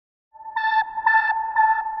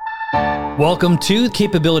Welcome to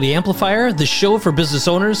Capability Amplifier, the show for business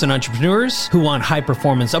owners and entrepreneurs who want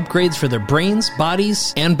high-performance upgrades for their brains,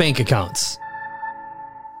 bodies, and bank accounts.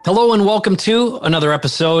 Hello and welcome to another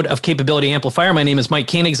episode of Capability Amplifier. My name is Mike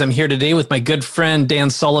Koenigs. I'm here today with my good friend Dan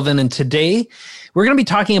Sullivan, and today we're going to be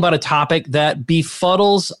talking about a topic that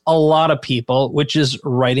befuddles a lot of people, which is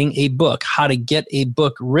writing a book, how to get a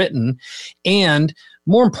book written. And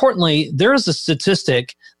more importantly, there is a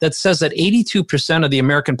statistic that says that 82% of the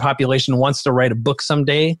American population wants to write a book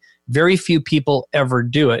someday. Very few people ever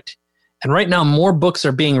do it. And right now, more books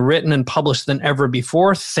are being written and published than ever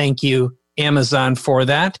before. Thank you, Amazon, for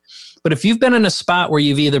that. But if you've been in a spot where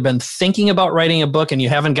you've either been thinking about writing a book and you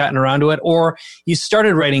haven't gotten around to it, or you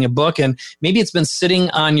started writing a book and maybe it's been sitting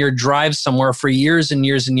on your drive somewhere for years and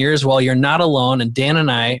years and years, well, you're not alone. And Dan and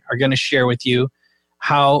I are going to share with you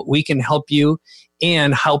how we can help you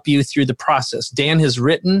and help you through the process. Dan has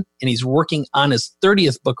written, and he's working on his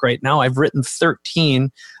 30th book right now. I've written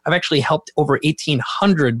 13. I've actually helped over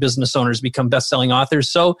 1,800 business owners become best-selling authors.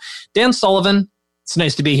 So, Dan Sullivan, it's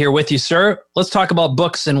nice to be here with you, sir. Let's talk about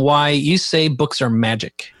books and why you say books are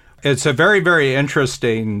magic. It's a very, very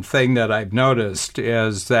interesting thing that I've noticed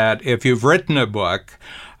is that if you've written a book,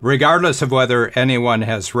 regardless of whether anyone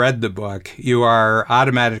has read the book, you are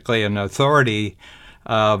automatically an authority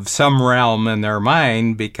of some realm in their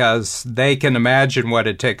mind because they can imagine what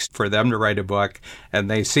it takes for them to write a book, and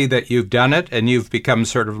they see that you've done it and you've become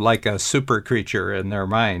sort of like a super creature in their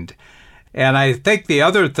mind. And I think the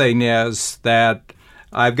other thing is that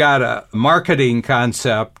I've got a marketing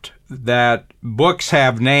concept that books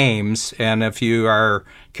have names, and if you are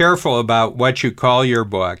careful about what you call your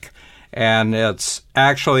book, and it's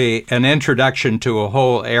actually an introduction to a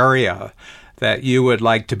whole area that you would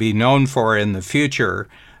like to be known for in the future,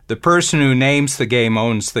 the person who names the game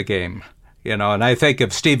owns the game. And I think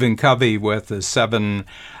of Stephen Covey with the 7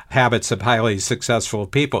 Habits of Highly Successful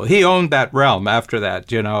People. He owned that realm after that.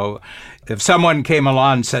 If someone came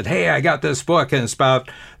along and said, hey, I got this book and it's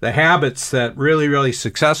about the habits that really, really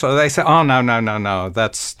successful, they say, oh, no,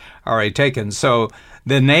 that's already taken. So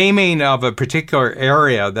the naming of a particular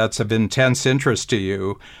area that's of intense interest to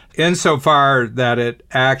you, insofar that it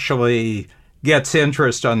actually gets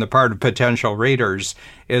interest on the part of potential readers,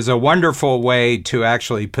 is a wonderful way to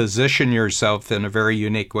actually position yourself in a very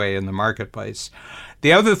unique way in the marketplace.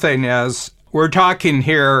 The other thing is, we're talking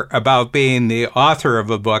here about being the author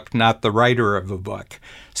of a book, not the writer of a book.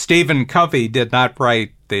 Stephen Covey did not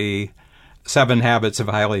write the 7 Habits of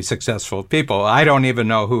Highly Successful People. I don't even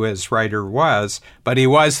know who his writer was, but he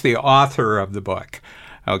was the author of the book.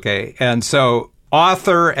 Okay, and so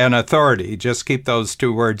author and authority, just keep those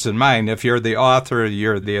 2 words in mind. If you're the author,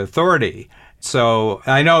 you're the authority. So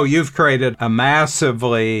I know you've created a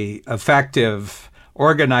massively effective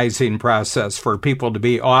organizing process for people to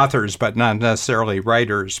be authors, but not necessarily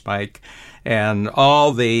writers, Mike, and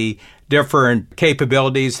all the different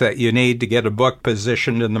capabilities that you need to get a book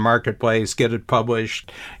positioned in the marketplace, get it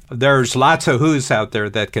published. There's lots of who's out there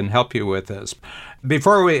that can help you with this.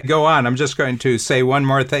 Before we go on, I'm just going to say one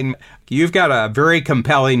more thing. You've got a very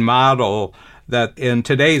compelling model that in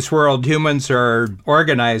today's world, humans are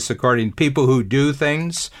organized according to people who do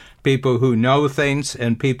things, people who know things,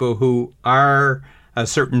 and people who are a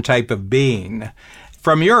certain type of being.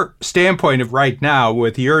 From your standpoint of right now,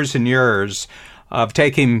 with years and years of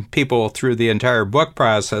taking people through the entire book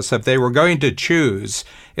process, if they were going to choose,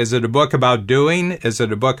 is it a book about doing, is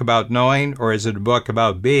it a book about knowing, or is it a book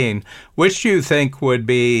about being, which do you think would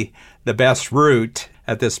be the best route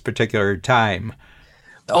at this particular time?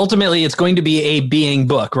 Ultimately, it's going to be a being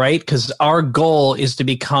book, right? Because our goal is to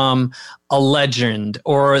become a legend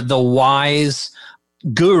or the wise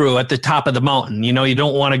guru at the top of the mountain. You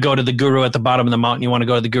don't want to go to the guru at the bottom of the mountain. You want to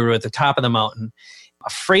go to the guru at the top of the mountain. A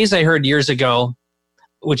phrase I heard years ago,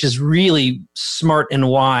 which is really smart and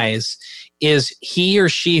wise, is he or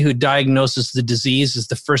she who diagnoses the disease is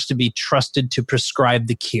the first to be trusted to prescribe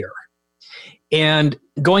the cure. And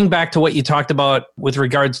going back to what you talked about with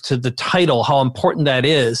regards to the title, how important that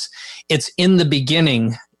is, it's in the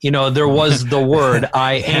beginning, there was the word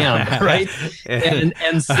I am, right?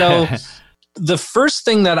 And so the first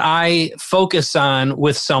thing that I focus on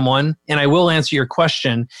with someone, and I will answer your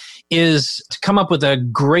question, is to come up with a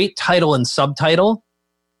great title and subtitle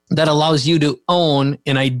that allows you to own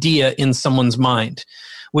an idea in someone's mind,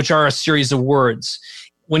 which are a series of words.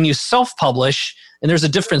 When you self-publish, and there's a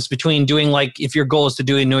difference between doing, like, if your goal is to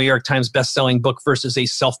do a New York Times best-selling book versus a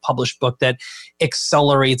self-published book that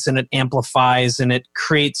accelerates and it amplifies and it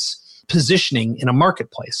creates positioning in a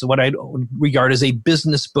marketplace. So what I regard as a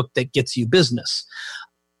business book that gets you business.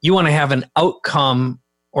 You want to have an outcome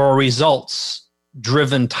or a results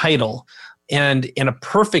driven title And in a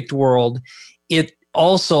perfect world, it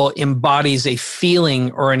also embodies a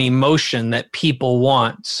feeling or an emotion that people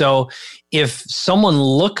want. So if someone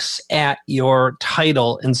looks at your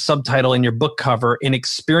title and subtitle in your book cover and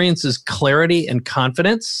experiences clarity and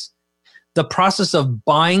confidence, the process of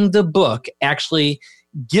buying the book actually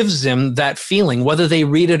gives them that feeling, whether they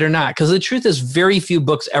read it or not. Because the truth is, very few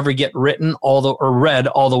books ever get written or read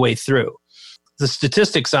all the way through. The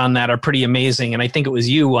statistics on that are pretty amazing. And I think it was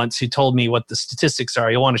you once who told me what the statistics are.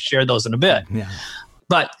 You'll want to share those in a bit. Yeah.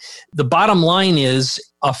 But the bottom line is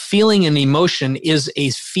a feeling and emotion is a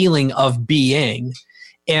feeling of being,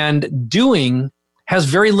 and doing has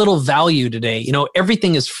very little value today. You know,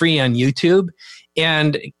 everything is free on YouTube,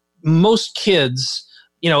 and most kids,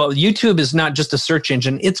 you know, YouTube is not just a search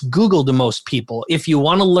engine. It's Google to most people. If you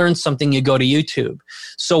want to learn something, you go to YouTube.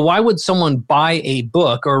 So why would someone buy a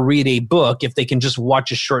book or read a book if they can just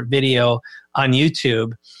watch a short video on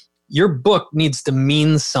YouTube? Your book needs to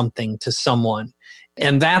mean something to someone.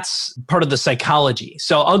 And that's part of the psychology.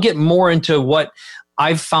 So I'll get more into what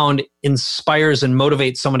I've found inspires and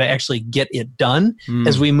motivates someone to actually get it done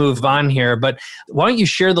as we move on here. But why don't you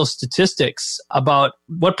share those statistics about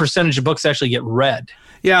what percentage of books actually get read?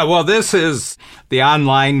 Yeah, well, this is the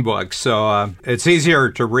online book. So it's easier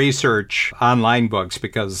to research online books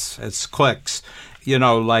because it's clicks. You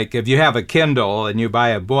know, like if you have a Kindle and you buy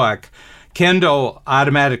a book, Kindle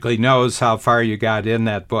automatically knows how far you got in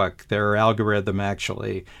that book. Their algorithm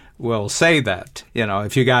actually will say that. You know,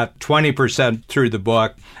 if you got 20% through the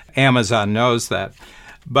book, Amazon knows that.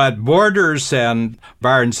 But Borders and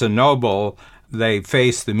Barnes & Noble, they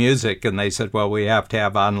faced the music and they said, well, we have to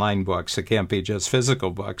have online books. It can't be just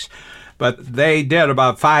physical books. But they did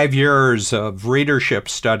about 5 years of readership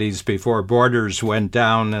studies before Borders went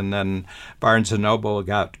down, and then Barnes & Noble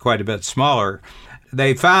got quite a bit smaller.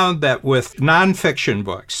 They found that with nonfiction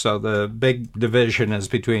books, so the big division is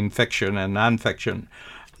between fiction and nonfiction,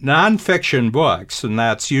 nonfiction books, and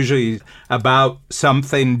that's usually about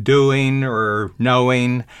something doing or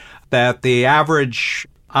knowing, that the average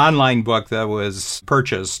online book that was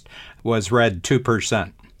purchased was read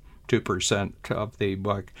 2% of the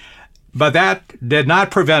book. But that did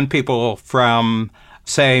not prevent people from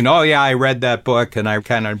saying, oh, yeah, I read that book and I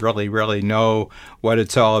kind of really know what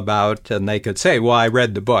it's all about. And they could say, well, I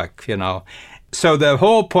read the book, you know. So the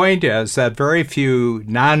whole point is that very few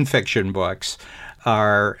nonfiction books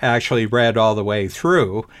are actually read all the way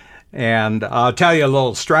through. And I'll tell you a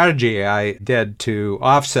little strategy I did to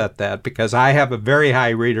offset that, because I have a very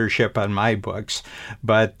high readership on my books.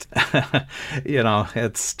 But, you know,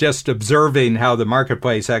 it's just observing how the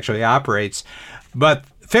marketplace actually operates. But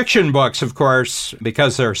fiction books, of course,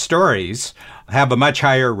 because they're stories, have a much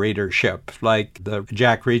higher readership. Like the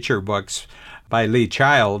Jack Reacher books by Lee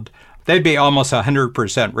Child, they'd be almost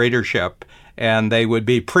 100% readership. And they would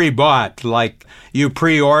be pre-bought, like you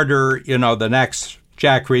pre-order, you know, the next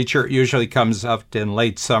Jack Reacher. It usually comes up in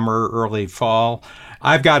late summer, early fall.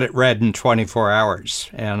 I've got it read in 24 hours,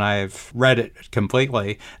 and I've read it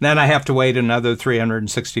completely. Then I have to wait another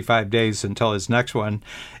 365 days until his next one.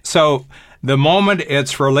 So the moment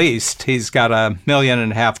it's released, he's got 1.5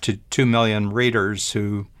 million to 2 million readers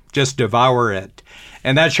who just devour it.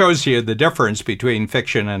 And that shows you the difference between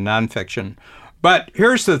fiction and nonfiction. But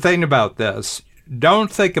here's the thing about this.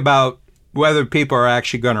 Don't think about whether people are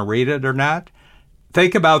actually going to read it or not.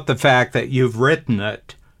 Think about the fact that you've written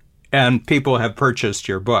it and people have purchased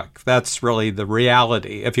your book. That's really the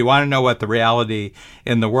reality. If you want to know what the reality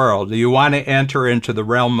in the world, you want to enter into the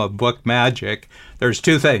realm of book magic, there's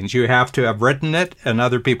two things. You have to have written it, and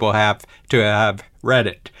other people have to have read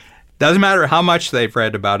it. Doesn't matter how much they've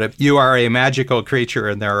read about it. You are a magical creature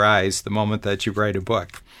in their eyes the moment that you write a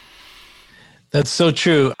book. That's so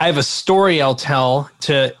true. I have a story I'll tell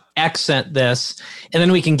to accent this, and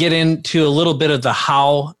then we can get into a little bit of the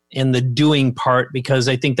how and the doing part, because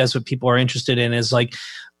I think that's what people are interested in, is like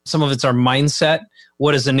some of it's our mindset,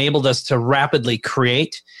 what has enabled us to rapidly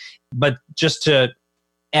create. But just to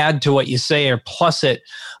add to what you say or plus it,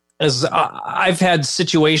 as I've had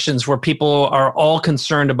situations where people are all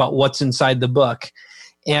concerned about what's inside the book.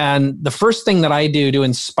 And the first thing that I do to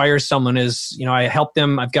inspire someone is, you know, I help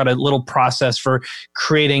them. I've got a little process for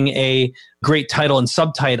creating a great title and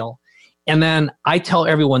subtitle. And then I tell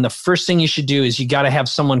everyone the first thing you should do is you got to have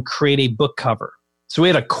someone create a book cover. So we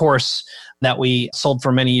had a course that we sold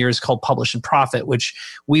for many years called Publish and Profit, which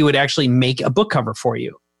we would actually make a book cover for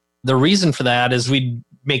you. The reason for that is we'd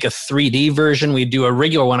make a 3D version. We'd do a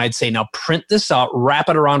regular one. I'd say, now print this out, wrap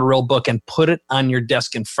it around a real book, and put it on your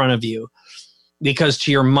desk in front of you. Because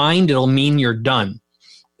to your mind, it'll mean you're done.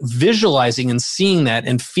 Visualizing and seeing that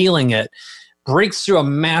and feeling it breaks through a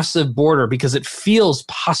massive border because it feels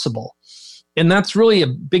possible. And that's really a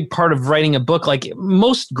big part of writing a book. Like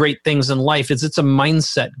most great things in life, it's a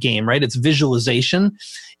mindset game, right? It's visualization.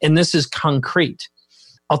 And this is concrete.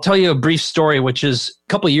 I'll tell you a brief story, which is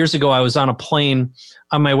a couple of years ago, I was on a plane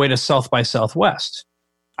on my way to South by Southwest.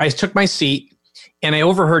 I took my seat and I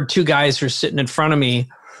overheard two guys who were sitting in front of me.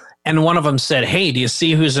 And one of them said, "Hey, do you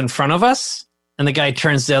see who's in front of us?" And the guy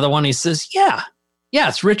turns to the other one. He says, Yeah,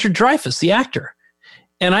 it's Richard Dreyfuss, the actor.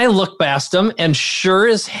 And I look past him, and sure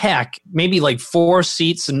as heck, maybe like 4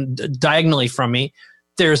 seats and diagonally from me,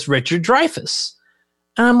 there's Richard Dreyfuss.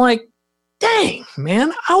 And I'm like, dang,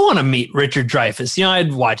 man, I want to meet Richard Dreyfuss. You know,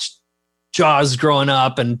 I'd watched Jaws growing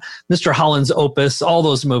up and Mr. Holland's Opus, all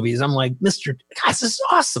those movies. I'm like, guys, this is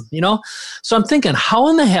awesome, you know? So I'm thinking, how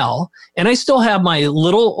in the hell, and I still have my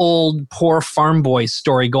little old poor farm boy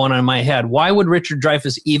story going on in my head. Why would Richard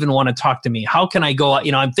Dreyfuss even want to talk to me? How can I go out?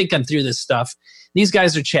 You know, I'm thinking through this stuff. These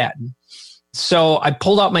guys are chatting. So I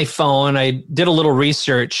pulled out my phone, I did a little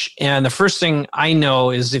research, and the first thing I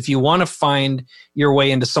know is if you want to find your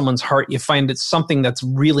way into someone's heart, you find it's something that's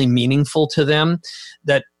really meaningful to them,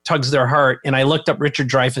 that tugs their heart. And I looked up Richard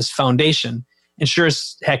Dreyfuss Foundation, and sure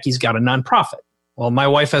as heck, he's got a nonprofit. Well, my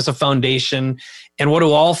wife has a foundation, and what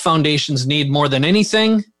do all foundations need more than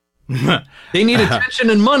anything? They need attention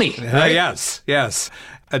and money. Right? Yes.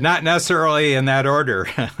 Not necessarily in that order.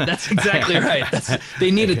 That's exactly right.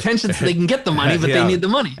 They need attention so they can get the money, but they need the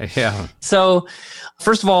money. Yeah. So,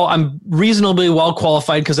 first of all, I'm reasonably well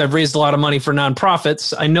qualified because I've raised a lot of money for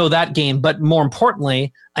nonprofits. I know that game, but more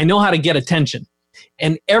importantly, I know how to get attention.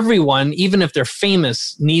 And everyone, even if they're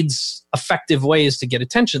famous, needs effective ways to get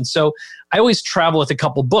attention. So I always travel with a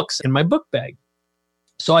couple books in my book bag.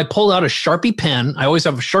 So I pulled out a Sharpie pen. I always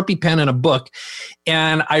have a Sharpie pen and a book.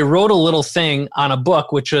 And I wrote a little thing on a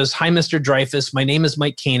book, which was, "Hi, Mr. Dreyfuss. My name is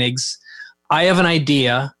Mike Koenigs. I have an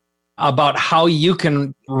idea about how you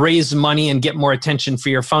can raise money and get more attention for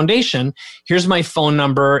your foundation. Here's my phone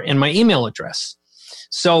number and my email address."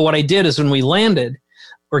 So what I did is when we landed,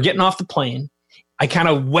 we're getting off the plane. I kind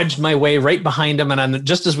of wedged my way right behind him. And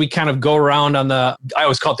just as we kind of go around on I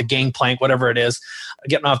always call it the gangplank, whatever it is,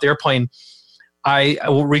 getting off the airplane, I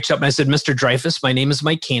reached up and I said, "Mr. Dreyfuss, my name is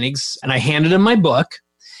Mike Koenigs." And I handed him my book.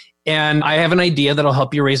 And I have an idea that'll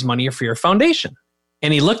help you raise money for your foundation.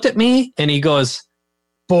 And he looked at me and he goes,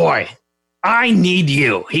 "Boy, I need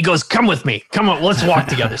you." He goes, "Come with me. Come on, let's walk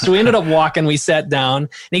together." So we ended up walking. We sat down and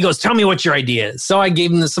he goes, "Tell me what your idea is." So I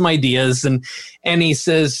gave him some ideas and he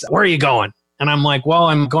says, "Where are you going?" And I'm like, "Well,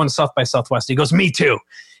 I'm going to South by Southwest." He goes, "Me too."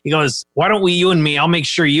 He goes, "Why don't you and me, I'll make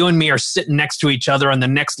sure you and me are sitting next to each other on the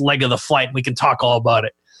next leg of the flight. And we can talk all about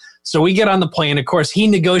it." So we get on the plane. Of course, he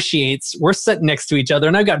negotiates. We're sitting next to each other.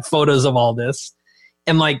 And I've got photos of all this.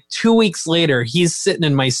 And like 2 weeks later, he's sitting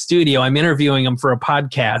in my studio. I'm interviewing him for a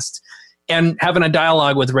podcast and having a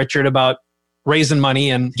dialogue with Richard about raising money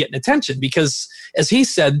and getting attention. Because as he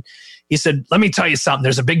said, "Let me tell you something.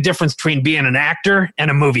 There's a big difference between being an actor and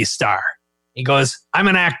a movie star." He goes, "I'm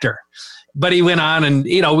an actor." But he went on and,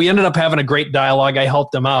 we ended up having a great dialogue. I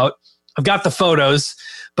helped him out. I've got the photos.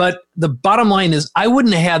 But the bottom line is I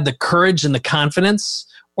wouldn't have had the courage and the confidence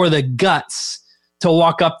or the guts to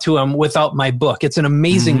walk up to him without my book. It's an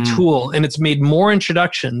amazing tool, and it's made more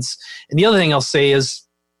introductions. And the other thing I'll say is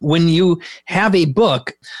when you have a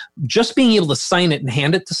book, just being able to sign it and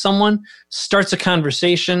hand it to someone starts a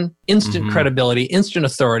conversation, instant credibility, instant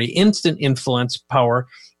authority, instant influence, power,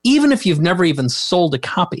 even if you've never even sold a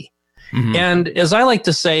copy. And as I like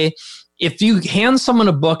to say, if you hand someone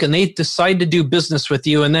a book and they decide to do business with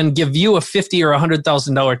you and then give you a $50,000 or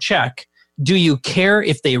 $100,000 check, do you care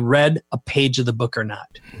if they read a page of the book or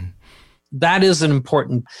not? That is an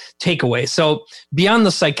important takeaway. So beyond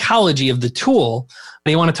the psychology of the tool,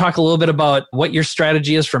 you want to talk a little bit about what your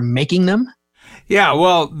strategy is for making them? Yeah,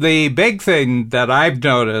 well, the big thing that I've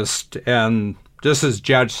noticed, and this is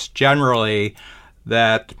just generally,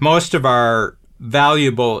 that most of our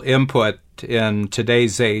valuable input in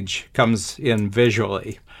today's age comes in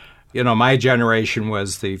visually. My generation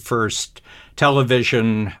was the first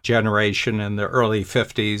television generation in the early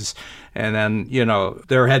 50s. And then,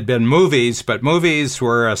 there had been movies, but movies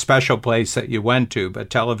were a special place that you went to, but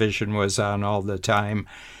television was on all the time.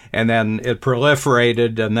 And then it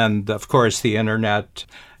proliferated, and then, of course, the internet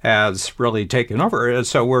has really taken over.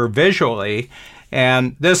 So we're visually,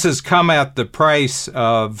 and this has come at the price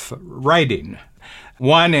of writing.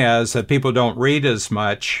 One is that people don't read as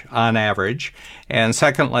much on average, and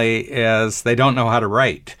secondly is they don't know how to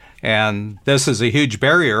write. And this is a huge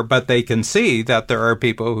barrier, but they can see that there are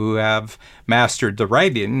people who have mastered the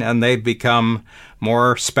writing, and they've become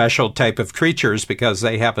more special type of creatures because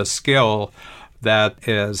they have a skill that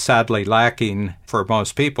is sadly lacking for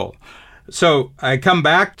most people. So I come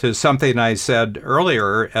back to something I said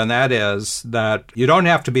earlier, and that is that you don't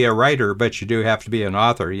have to be a writer, but you do have to be an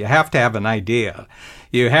author. You have to have an idea.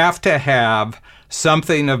 You have to have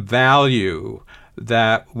something of value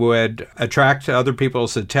that would attract other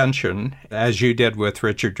people's attention, as you did with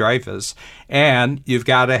Richard Dreyfuss, and you've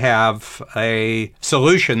got to have a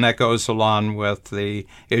solution that goes along with the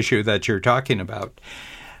issue that you're talking about.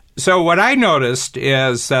 So what I noticed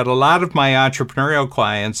is that a lot of my entrepreneurial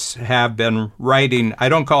clients have been writing, I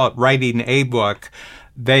don't call it writing a book,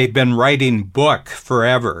 they've been writing book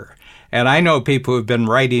forever. And I know people who've been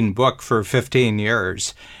writing book for 15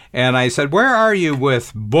 years. And I said, where are you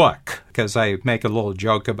with book? Because I make a little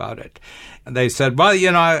joke about it. And they said, well,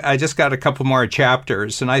 I just got a couple more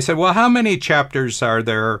chapters. And I said, well, how many chapters are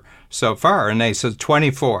there so far? And they said,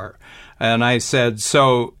 24. And I said,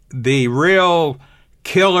 so the real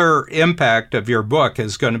killer impact of your book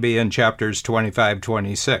is going to be in chapters 25,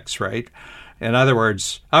 26, right? In other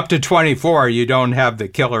words, up to 24, you don't have the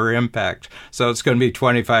killer impact. So it's going to be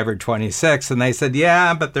 25 or 26. And they said,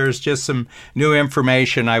 yeah, but there's just some new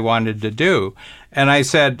information I wanted to do. And I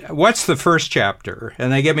said, what's the first chapter?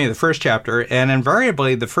 And they give me the first chapter. And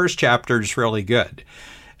invariably, the first chapter is really good.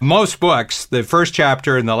 Most books, the first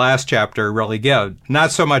chapter and the last chapter are really good.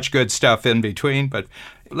 Not so much good stuff in between, but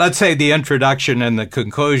let's say the introduction and the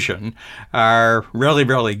conclusion are really,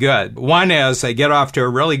 really good. One is they get off to a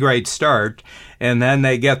really great start, and then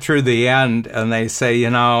they get through the end and they say,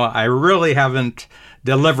 I really haven't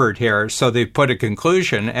delivered here. So they put a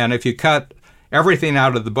conclusion. And if you cut everything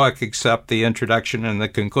out of the book except the introduction and the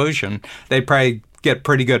conclusion, they probably get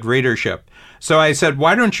pretty good readership. So I said,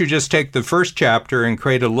 why don't you just take the first chapter and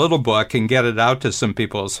create a little book and get it out to some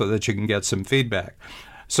people so that you can get some feedback.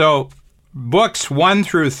 So books 1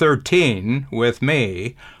 through 13 with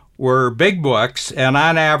me were big books, and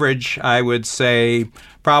on average, I would say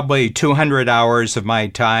probably 200 hours of my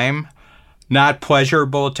time. Not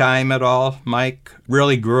pleasurable time at all, Mike.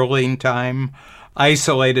 Really grueling time.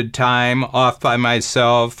 Isolated time, off by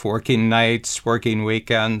myself, working nights, working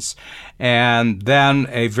weekends, and then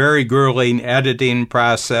a very grueling editing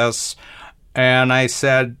process. And I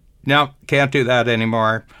said, no, can't do that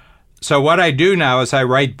anymore. So what I do now is I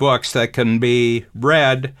write books that can be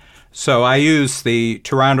read. So I use the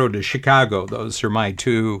Toronto to Chicago. Those are my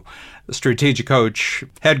two Strategic Coach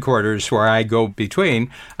headquarters where I go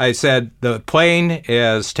between. I said the plane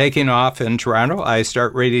is taking off in Toronto. I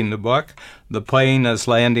start reading the book. The plane is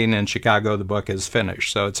landing in Chicago. The book is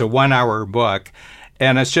finished. So it's a 1-hour book.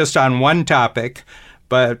 And it's just on one topic,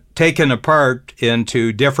 but taken apart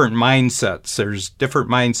into different mindsets. There's different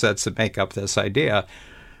mindsets that make up this idea.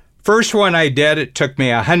 First one I did, it took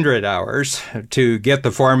me 100 hours to get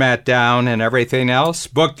the format down and everything else.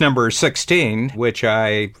 Book number 16, which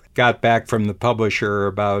I got back from the publisher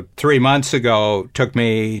about 3 months ago, took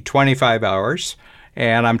me 25 hours.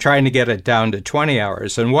 And I'm trying to get it down to 20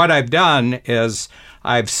 hours. And what I've done is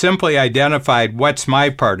I've simply identified what's my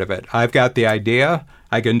part of it. I've got the idea.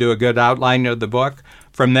 I can do a good outline of the book.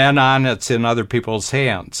 From then on, it's in other people's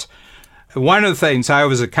hands. One of the things, I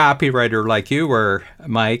was a copywriter like you were,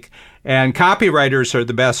 Mike, and copywriters are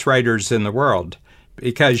the best writers in the world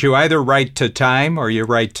because you either write to time or you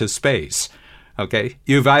write to space. Okay?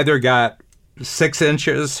 You've either got 6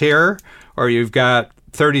 inches here or you've got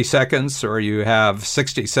 30 seconds or you have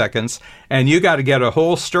 60 seconds, and you got to get a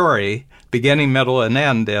whole story, beginning, middle, and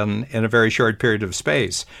end in a very short period of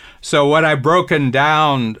space. So what I've broken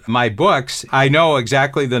down my books, I know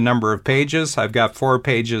exactly the number of pages. I've got 4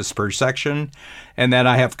 pages per section. And then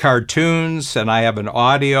I have cartoons, and I have an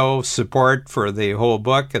audio support for the whole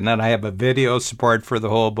book, and then I have a video support for the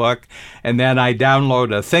whole book. And then I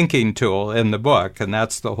download a thinking tool in the book, and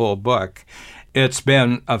that's the whole book. It's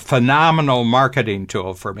been a phenomenal marketing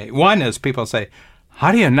tool for me. One is people say,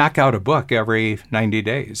 how do you knock out a book every 90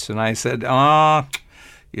 days? And I said,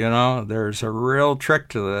 there's a real trick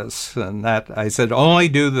to this. And that I said, only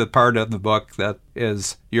do the part of the book that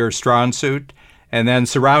is your strong suit, and then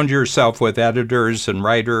surround yourself with editors and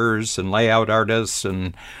writers and layout artists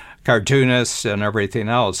and cartoonists and everything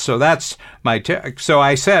else. So that's my tip. So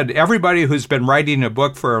I said, everybody who's been writing a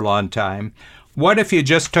book for a long time, what if you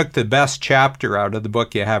just took the best chapter out of the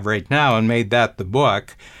book you have right now and made that the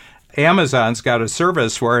book? Amazon's got a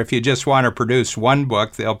service where if you just want to produce one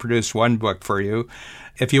book, they'll produce one book for you.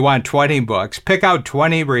 If you want 20 books, pick out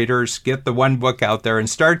 20 readers, get the one book out there, and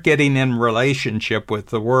start getting in relationship with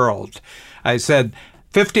the world. I said,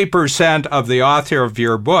 50% of the author of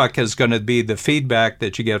your book is going to be the feedback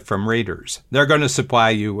that you get from readers. They're going to supply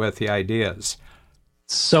you with the ideas.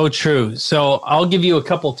 So true. So I'll give you a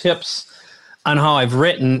couple tips on how I've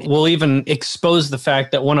written. We'll even expose the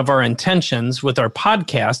fact that one of our intentions with our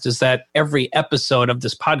podcast is that every episode of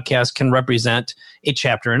this podcast can represent a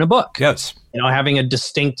chapter in a book. Yes. Having a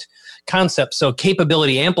distinct concept. So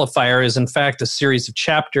Capability Amplifier is in fact a series of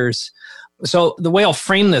chapters. So the way I'll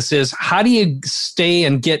frame this is, how do you stay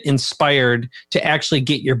and get inspired to actually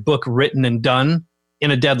get your book written and done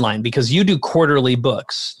in a deadline? Because you do quarterly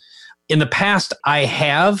books. In the past, I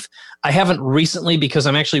haven't recently, because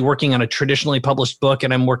I'm actually working on a traditionally published book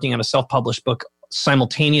and I'm working on a self-published book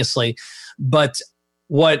simultaneously. But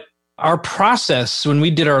what our process, when we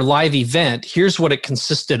did our live event, here's what it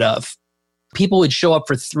consisted of. People would show up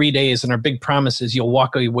for 3 days, and our big promise is you'll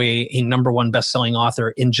walk away a #1 best-selling author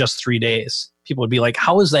in just 3 days. People would be like,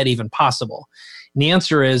 how is that even possible? And the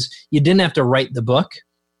answer is, you didn't have to write the book,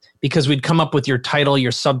 because we'd come up with your title,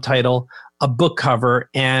 your subtitle, a book cover,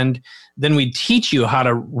 and then we'd teach you how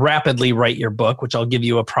to rapidly write your book, which I'll give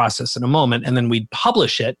you a process in a moment, and then we'd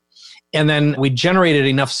publish it, and then we generated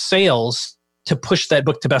enough sales to push that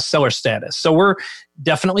book to bestseller status. So we're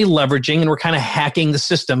definitely leveraging and we're kind of hacking the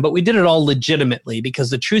system, but we did it all legitimately,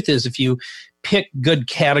 because the truth is, if you pick good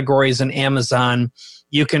categories in Amazon,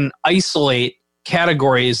 you can isolate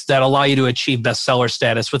categories that allow you to achieve bestseller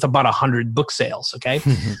status with about 100 book sales, okay?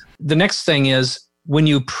 The next thing is, when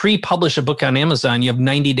you pre-publish a book on Amazon, you have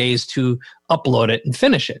 90 days to upload it and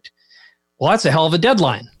finish it. Well, that's a hell of a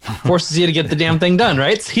deadline. Forces you to get the damn thing done,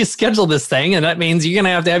 right? So you schedule this thing, and that means you're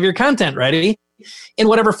going to have your content ready in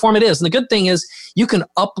whatever form it is. And the good thing is, you can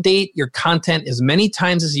update your content as many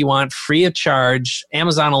times as you want, free of charge.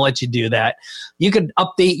 Amazon will let you do that. You can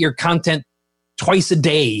update your content twice a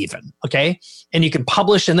day even, okay? And you can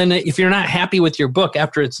publish, and then if you're not happy with your book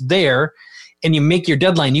after it's there, and you make your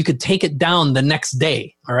deadline, you could take it down the next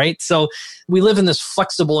day, all right? So we live in this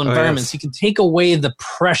flexible environment, so you can take away the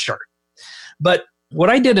pressure. But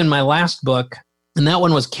what I did in my last book, and that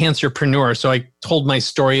one was Cancerpreneur, so I told my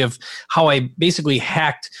story of how I basically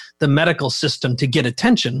hacked the medical system to get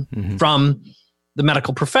attention from the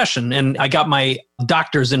medical profession, and I got my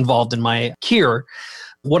doctors involved in my cure.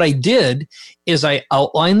 What I did is I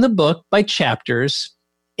outlined the book by chapters,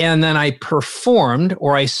 and then I performed,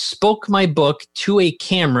 or I spoke my book to a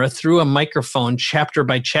camera through a microphone, chapter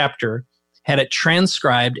by chapter, had it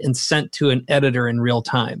transcribed and sent to an editor in real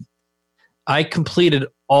time. I completed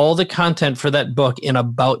all the content for that book in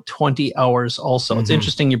about 20 hours also. It's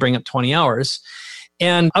interesting you bring up 20 hours.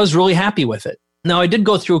 And I was really happy with it. Now, I did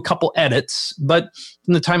go through a couple edits, but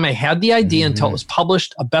from the time I had the idea until it was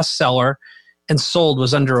published, a bestseller, and sold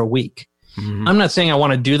was under a week. I'm not saying I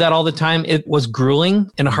want to do that all the time. It was grueling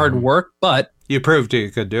and hard work, but... You proved you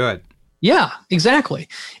could do it. Yeah, exactly.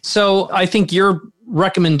 So I think your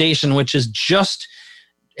recommendation, which is just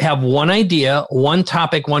have one idea, one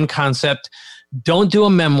topic, one concept, don't do a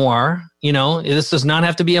memoir. This does not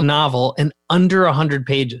have to be a novel, and under 100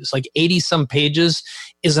 pages, like 80 some pages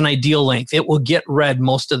is an ideal length. It will get read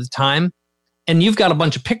most of the time. And you've got a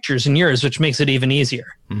bunch of pictures in yours, which makes it even easier.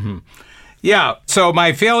 Yeah. So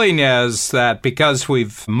my feeling is that because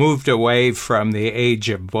we've moved away from the age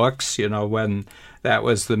of books, when that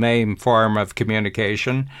was the main form of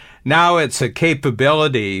communication, now it's a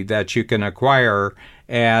capability that you can acquire,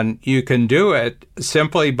 and you can do it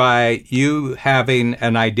simply by you having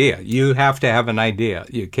an idea. You have to have an idea.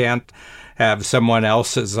 You can't have someone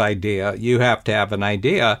else's idea. You have to have an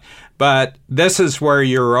idea. But this is where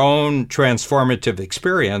your own transformative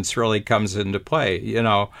experience really comes into play.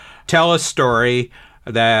 Tell a story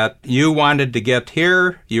that you wanted to get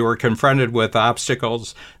here. You were confronted with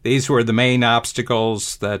obstacles. These were the main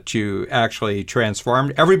obstacles that you actually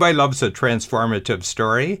transformed. Everybody loves a transformative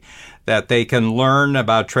story that they can learn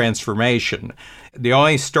about transformation. The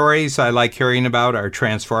only stories I like hearing about are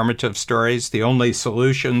transformative stories. The only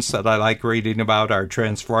solutions that I like reading about are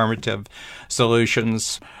transformative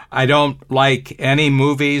solutions. I don't like any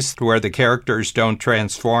movies where the characters don't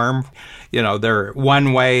transform. They're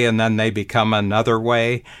one way and then they become another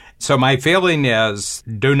way. So my feeling is,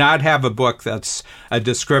 do not have a book that's a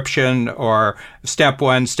description or step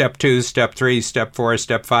 1, step 2, step 3, step 4,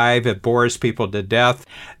 step 5. It bores people to death.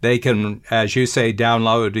 They can, as you say,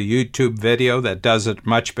 download a YouTube video that does it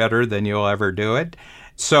much better than you'll ever do it.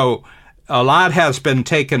 So a lot has been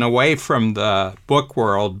taken away from the book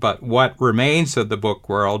world, but what remains of the book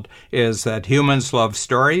world is that humans love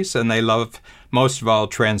stories, and they love, most of all,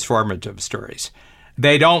 transformative stories.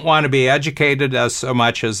 They don't want to be educated as so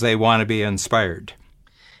much as they want to be inspired.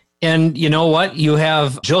 And you know what? You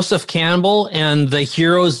have Joseph Campbell and the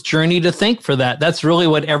hero's journey to thank for that. That's really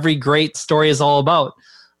what every great story is all about.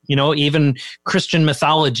 You know, even Christian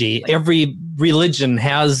mythology, every religion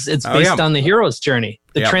it's based on the hero's journey,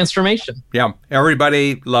 the transformation. Yeah,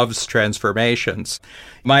 everybody loves transformations.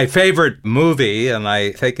 My favorite movie, and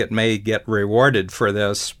I think it may get rewarded for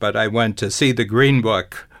this, but I went to see The Green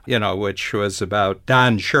Book, which was about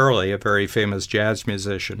Don Shirley, a very famous jazz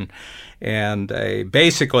musician, and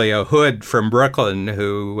basically a hood from Brooklyn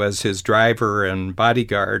who was his driver and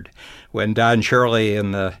bodyguard when Don Shirley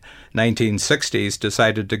in the 1960s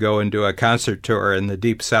decided to go and do a concert tour in the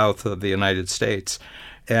deep south of the United States.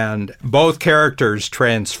 And both characters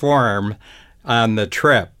transform on the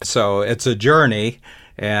trip. So it's a journey,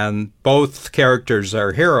 and both characters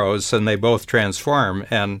are heroes, and they both transform.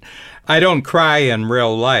 And I don't cry in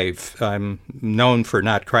real life. I'm known for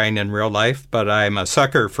not crying in real life, but I'm a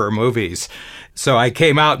sucker for movies. So I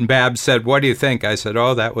came out and Babs said, "What do you think?" I said,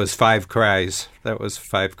 "Oh, that was 5 cries. That was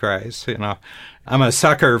 5 cries." I'm a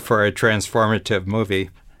sucker for a transformative movie.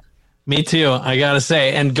 Me too, I got to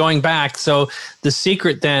say. And going back, so the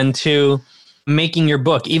secret then to making your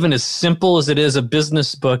book, even as simple as it is a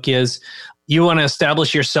business book, is you want to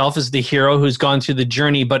establish yourself as the hero who's gone through the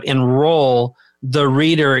journey, but enroll the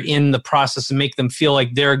reader in the process and make them feel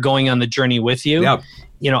like they're going on the journey with you. Yep.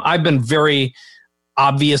 I've been very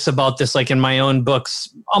obvious about this, like in my own books.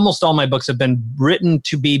 Almost all my books have been written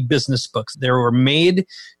to be business books. They were made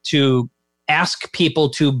to ask people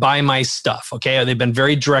to buy my stuff. Okay. They've been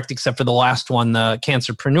very direct, except for the last one, the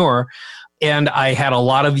Cancerpreneur. And I had a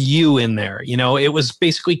lot of you in there. It was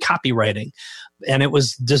basically copywriting, and it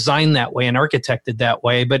was designed that way and architected that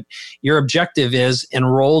way. But your objective is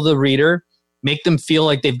enroll the reader, make them feel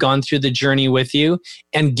like they've gone through the journey with you,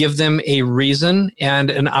 and give them a reason and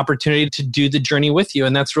an opportunity to do the journey with you.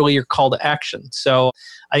 And that's really your call to action. So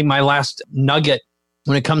my last nugget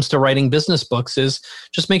when it comes to writing business books is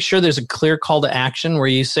just make sure there's a clear call to action where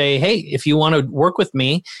you say, hey, if you want to work with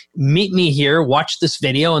me, meet me here, watch this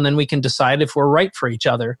video, and then we can decide if we're right for each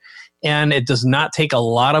other. And it does not take a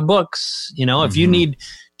lot of books. If you need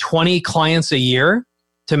 20 clients a year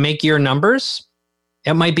to make your numbers,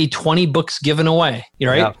 it might be 20 books given away,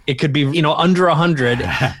 right? Yeah. It could be, under 100.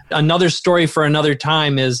 Another story for another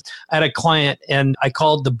time is I had a client and I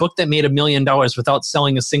called the book that made $1 million without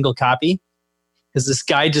selling a single copy. Because this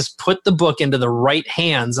guy just put the book into the right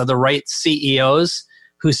hands of the right CEOs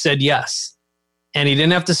who said yes. And he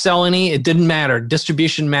didn't have to sell any. It didn't matter.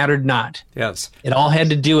 Distribution mattered not. Yes. It all had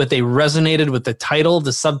to do with they resonated with the title,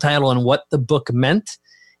 the subtitle, and what the book meant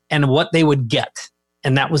and what they would get.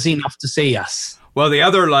 And that was enough to say yes. Well, the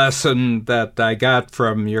other lesson that I got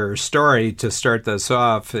from your story to start this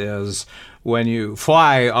off is when you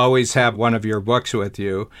fly, always have one of your books with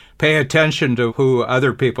you. Pay attention to who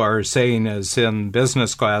other people are saying is in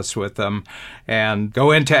business class with them and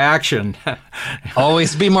go into action.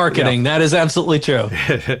 Always be marketing. Yeah. That is absolutely true.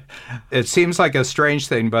 It seems like a strange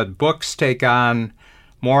thing, but books take on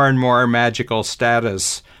more and more magical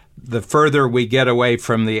status the further we get away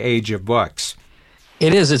from the age of books.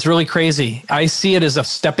 It is. It's really crazy. I see it as a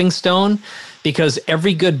stepping stone because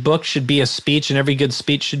every good book should be a speech and every good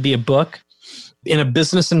speech should be a book. In a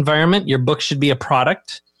business environment, your book should be a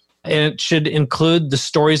product, and it should include the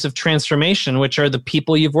stories of transformation, which are the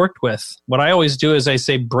people you've worked with. What I always do is I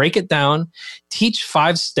say, break it down, teach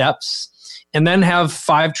 5 steps, and then have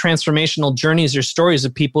 5 transformational journeys or stories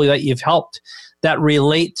of people that you've helped that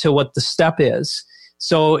relate to what the step is.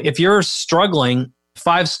 So if you're struggling,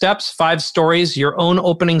 5 steps, 5 stories, your own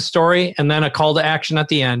opening story, and then a call to action at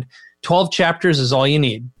the end. 12 chapters is all you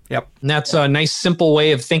need. Yep. And that's a nice, simple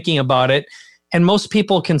way of thinking about it. And most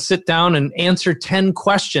people can sit down and answer 10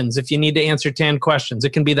 questions if you need to answer 10 questions.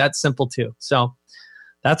 It can be that simple too. So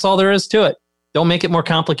that's all there is to it. Don't make it more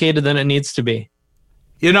complicated than it needs to be.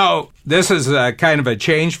 This is kind of a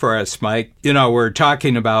change for us, Mike. We're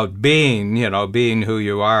talking about being who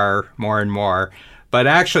you are more and more. But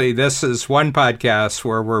actually, this is one podcast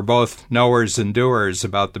where we're both knowers and doers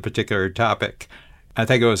about the particular topic. I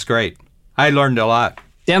think it was great. I learned a lot.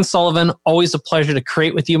 Dan Sullivan, always a pleasure to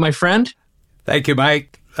create with you, my friend. Thank you,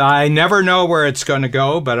 Mike. I never know where it's going to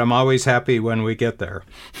go, but I'm always happy when we get there.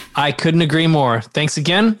 I couldn't agree more. Thanks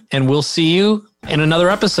again, and we'll see you in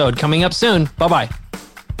another episode coming up soon. Bye-bye.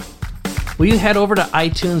 Will you head over to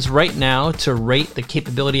iTunes right now to rate the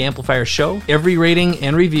Capability Amplifier show? Every rating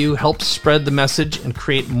and review helps spread the message and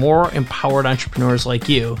create more empowered entrepreneurs like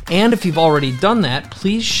you. And if you've already done that,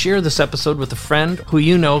 please share this episode with a friend who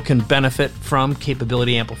you know can benefit from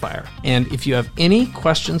Capability Amplifier. And if you have any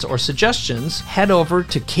questions or suggestions, head over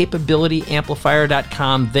to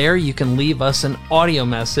capabilityamplifier.com. There you can leave us an audio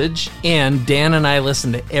message, and Dan and I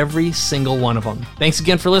listen to every single one of them. Thanks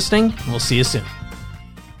again for listening, and we'll see you soon.